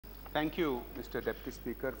Thank you, Mr. Deputy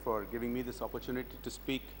Speaker, for giving me this opportunity to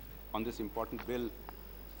speak on this important bill.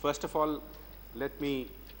 First of all, let me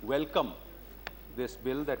welcome this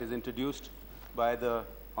bill that is introduced by the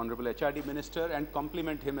Honorable HRD Minister and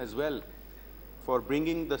compliment him as well for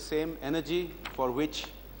bringing the same energy for which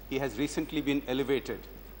he has recently been elevated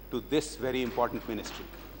to this very important ministry.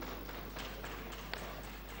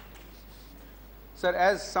 Sir,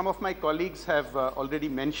 as some of my colleagues have already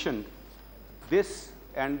mentioned, this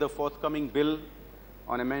and the forthcoming bill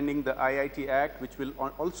on amending the IIT Act, which will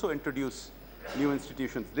also introduce new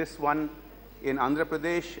institutions. This one in Andhra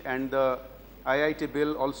Pradesh, and the IIT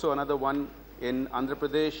bill, also another one in Andhra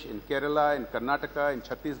Pradesh, in Kerala, in Karnataka, in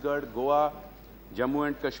Chhattisgarh, Goa, Jammu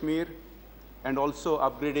and Kashmir, and also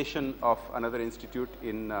upgradation of another institute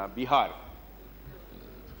in Bihar.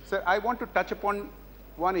 Sir, I want to touch upon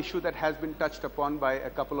one issue that has been touched upon by a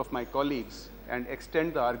couple of my colleagues and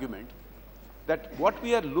extend the argument that what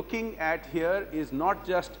we are looking at here is not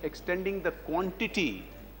just extending the quantity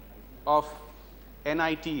of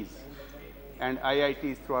NITs and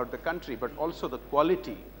IITs throughout the country, but also the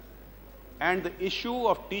quality. And the issue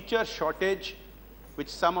of teacher shortage, which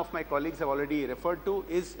some of my colleagues have already referred to,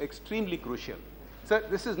 is extremely crucial. Sir,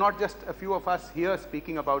 this is not just a few of us here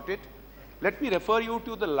speaking about it. Let me refer you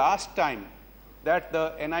to the last time that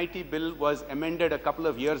the NIT bill was amended a couple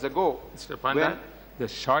of years ago. Mr. Panda, the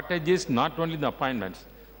shortage is not only the appointments.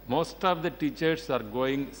 Most of the teachers are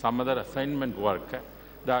going some other assignment work.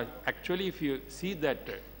 Actually, if you see that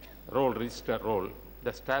role, register role,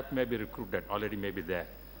 the staff may be recruited, already may be there.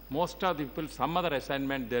 Most of the people, some other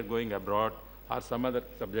assignment, they're going abroad or some other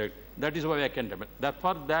subject. That is why I can tell.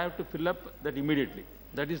 Therefore, they have to fill up that immediately.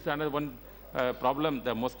 That is another one problem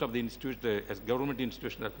that most of the institutes, as government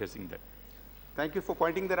institutions, are facing that. Thank you for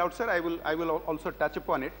pointing that out, sir. I will also touch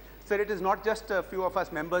upon it. Sir, it is not just a few of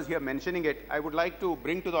us members here mentioning it. I would like to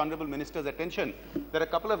bring to the Honorable Minister's attention that a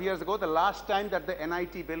couple of years ago, the last time that the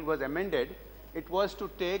NIT bill was amended, it was to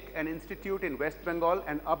take an institute in West Bengal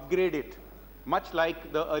and upgrade it, much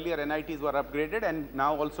like the earlier NITs were upgraded, and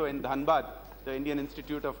now also in Dhanbad, the Indian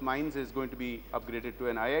Institute of Mines is going to be upgraded to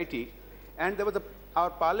an IIT. And there was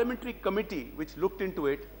our parliamentary committee, which looked into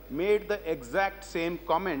it, made the exact same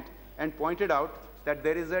comment and pointed out that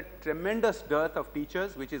there is a tremendous dearth of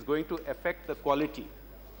teachers which is going to affect the quality.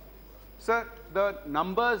 Sir, the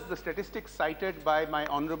numbers, the statistics cited by my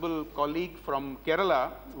honorable colleague from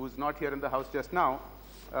Kerala, who is not here in the house just now,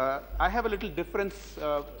 I have a little difference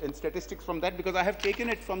in statistics from that because I have taken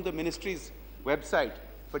it from the ministry's website.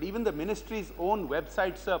 But even the ministry's own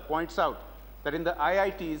website, sir, points out that in the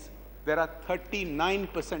IITs, there are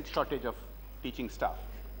 39% shortage of teaching staff.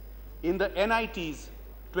 In the NITs,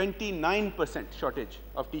 29% shortage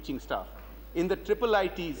of teaching staff. In the triple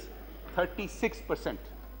ITs, 36%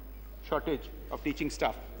 shortage of teaching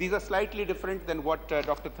staff. These are slightly different than what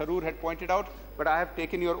Dr. Tharoor had pointed out, but I have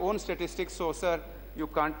taken your own statistics, so sir, you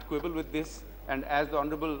can't quibble with this. And as the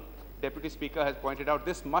Honorable Deputy Speaker has pointed out,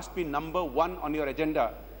 this must be number one on your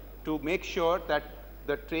agenda to make sure that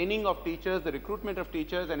the training of teachers, the recruitment of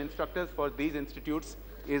teachers and instructors for these institutes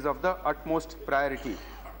is of the utmost priority.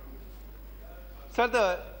 Sir,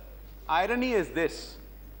 the irony is this,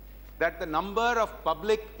 that the number of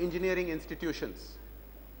public engineering institutions,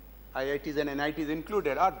 IITs and NITs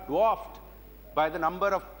included, are dwarfed by the number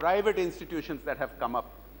of private institutions that have come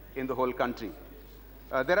up in the whole country.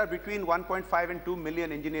 There are between 1.5 and 2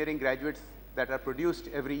 million engineering graduates that are produced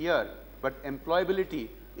every year, but employability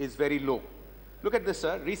is very low. Look at this,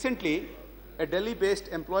 sir. Recently, a Delhi-based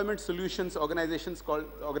employment solutions organization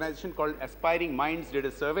called Aspiring Minds did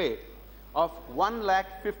a survey of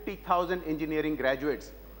 150,000 engineering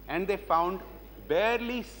graduates, and they found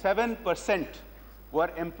barely 7% were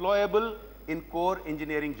employable in core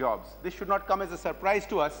engineering jobs. This should not come as a surprise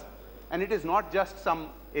to us, and it is not just some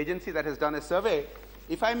agency that has done a survey.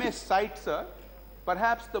 If I may cite, sir,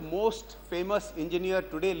 perhaps the most famous engineer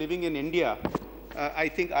today living in India, I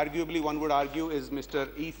think arguably one would argue, is Mr.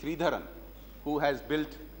 E. Sridharan, who has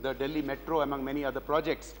built the Delhi Metro among many other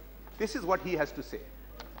projects. This is what he has to say.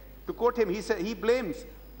 To quote him, he blames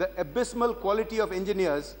the abysmal quality of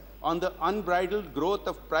engineers on the unbridled growth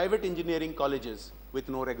of private engineering colleges with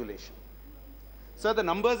no regulation. Sir, the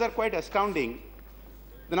numbers are quite astounding.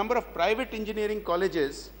 The number of private engineering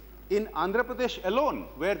colleges in Andhra Pradesh alone,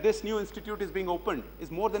 where this new institute is being opened,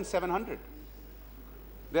 is more than 700.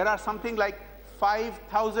 There are something like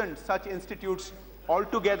 5,000 such institutes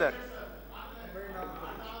altogether.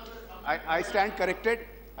 I stand corrected.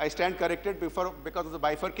 I stand corrected because of the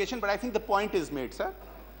bifurcation, but I think the point is made, sir.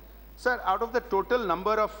 Sir, out of the total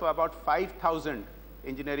number of about 5,000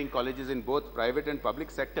 engineering colleges in both private and public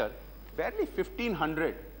sector, barely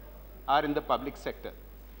 1,500 are in the public sector.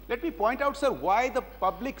 Let me point out, sir, why the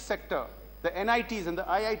public sector, the NITs and the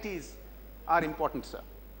IITs are important, sir.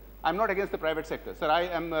 I'm not against the private sector. Sir, I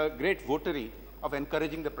am a great votary of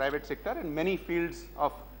encouraging the private sector in many fields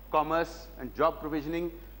of commerce and job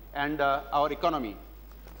provisioning and our economy.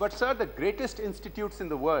 But, sir, the greatest institutes in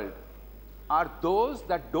the world are those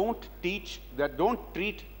that don't treat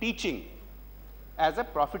teaching as a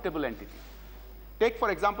profitable entity. Take,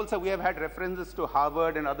 for example, sir, we have had references to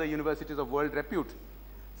Harvard and other universities of world repute.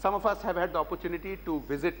 Some of us have had the opportunity to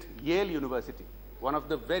visit Yale University, one of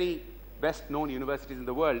the very best-known universities in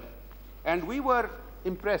the world. And we were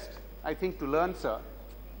impressed, I think, to learn, sir,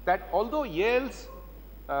 that although Yale's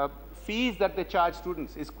fees that they charge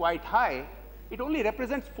students is quite high, it only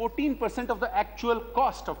represents 14% of the actual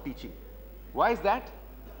cost of teaching. Why is that?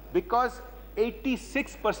 Because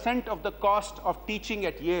 86% of the cost of teaching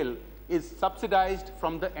at Yale is subsidized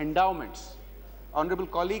from the endowments. Honorable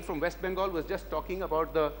colleague from West Bengal was just talking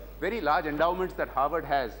about the very large endowments that Harvard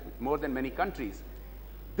has, more than many countries.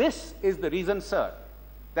 This is the reason, sir,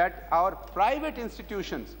 that our private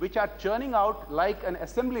institutions, which are churning out like an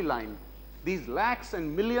assembly line, these lakhs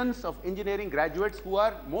and millions of engineering graduates who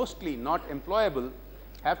are mostly not employable,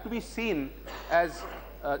 have to be seen as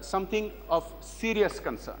something of serious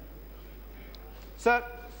concern. Sir,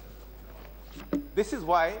 this is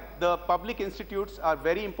why the public institutes are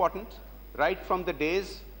very important, right from the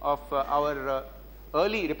days of our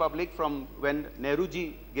early republic, from when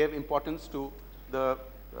Nehruji gave importance to the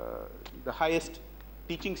highest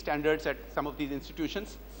teaching standards at some of these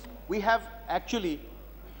institutions. We have actually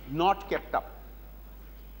not kept up.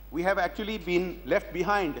 We have actually been left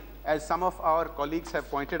behind, as some of our colleagues have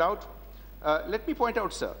pointed out. Let me point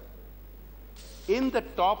out, sir, in the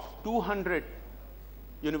top 200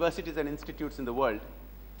 universities and institutes in the world,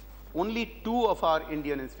 only 2 of our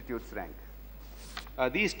Indian institutes rank.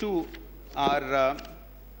 These 2 are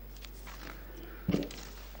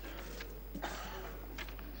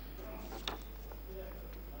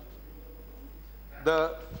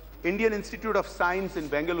the Indian Institute of Science in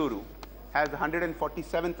Bengaluru has the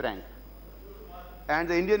 147th rank, and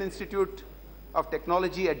the Indian Institute of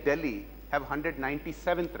Technology at Delhi have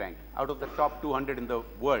 197th rank out of the top 200 in the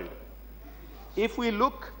world. If we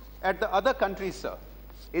look at the other countries, sir,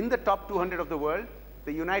 in the top 200 of the world,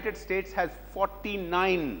 the United States has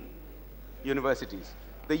 49 universities.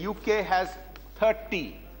 The UK has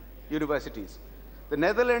 30 universities. The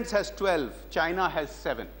Netherlands has 12. China has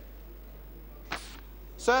 7.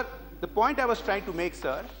 Sir, the point I was trying to make,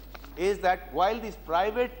 sir, is that while these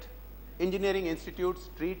private engineering institutes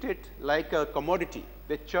treat it like a commodity,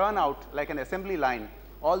 they churn out like an assembly line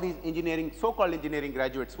all these engineering, so-called engineering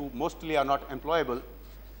graduates who mostly are not employable.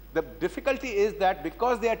 The difficulty is that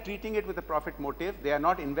because they are treating it with a profit motive, they are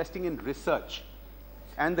not investing in research.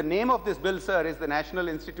 And the name of this bill, sir, is the National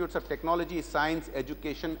Institutes of Technology, Science,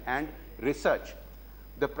 Education, and Research.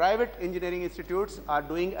 The private engineering institutes are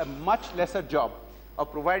doing a much lesser job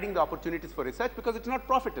of providing the opportunities for research because it's not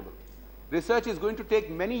profitable. Research is going to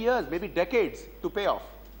take many years, maybe decades, to pay off.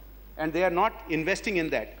 And they are not investing in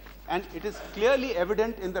that. And it is clearly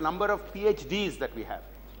evident in the number of PhDs that we have.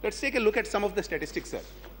 Let's take a look at some of the statistics, sir.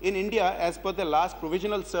 In India, as per the last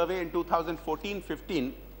provisional survey in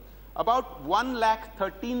 2014-15, about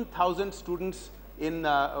 113,000 students in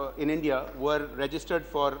India were registered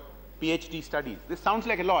for PhD studies. This sounds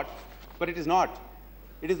like a lot, but it is not.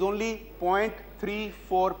 It is only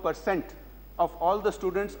 0.34% of all the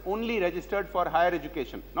students only registered for higher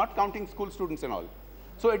education, not counting school students and all.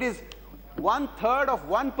 So it is 1/3 of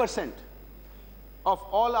 1% of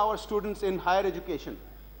all our students in higher education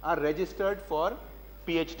are registered for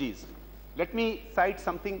PhDs. Let me cite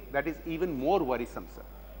something that is even more worrisome, sir,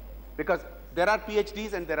 because there are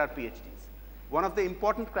PhDs and there are PhDs. One of the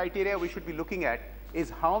important criteria we should be looking at is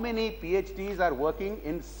how many PhDs are working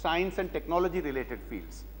in science and technology related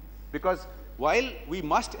fields. Because while we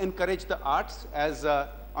must encourage the arts, as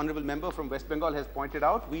Honorable Member from West Bengal has pointed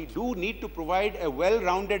out, we do need to provide a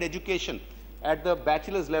well-rounded education at the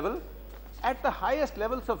bachelor's level. At the highest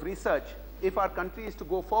levels of research, if our country is to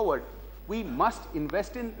go forward, we must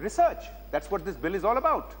invest in research. That's what this bill is all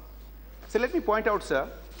about. So let me point out, sir,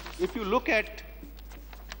 if you look at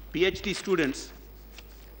PhD students,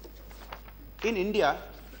 in India,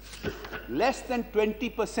 less than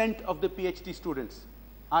 20% of the PhD students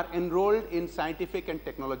are enrolled in scientific and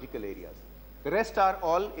technological areas. The rest are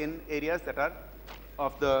all in areas that are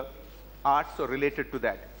of the arts or related to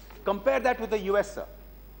that. Compare that with the US, sir.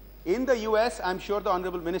 In the US, I'm sure the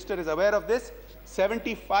Honorable Minister is aware of this,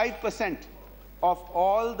 75% of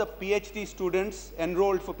all the PhD students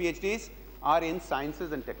enrolled for PhDs are in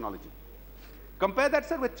sciences and technology. Compare that,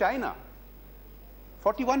 sir, with China.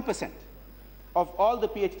 41% of all the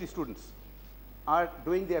PhD students are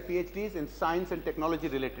doing their PhDs in science and technology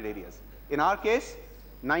related areas. In our case,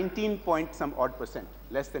 19 point some odd percent,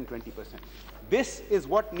 less than 20%. This is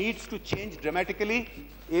what needs to change dramatically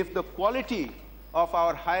if the quality of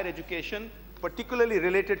our higher education, particularly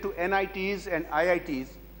related to NITs and IITs,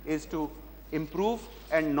 is to improve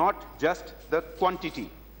and not just the quantity.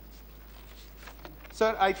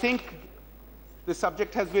 Sir, I think the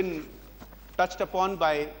subject has been touched upon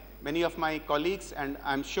by many of my colleagues, and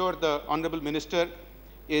I'm sure the Honorable Minister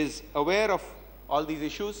is aware of all these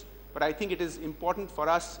issues, but I think it is important for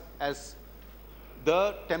us as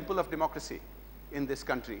the temple of democracy in this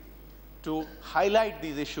country to highlight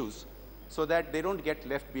these issues so that they don't get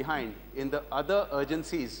left behind in the other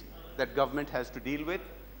urgencies that government has to deal with.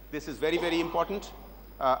 This is very, very important.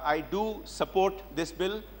 I do support this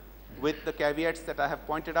bill with the caveats that I have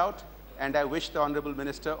pointed out, and I wish the Honorable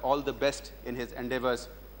Minister all the best in his endeavors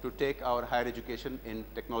to take our higher education in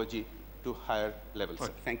technology to higher levels.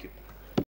 Thank you.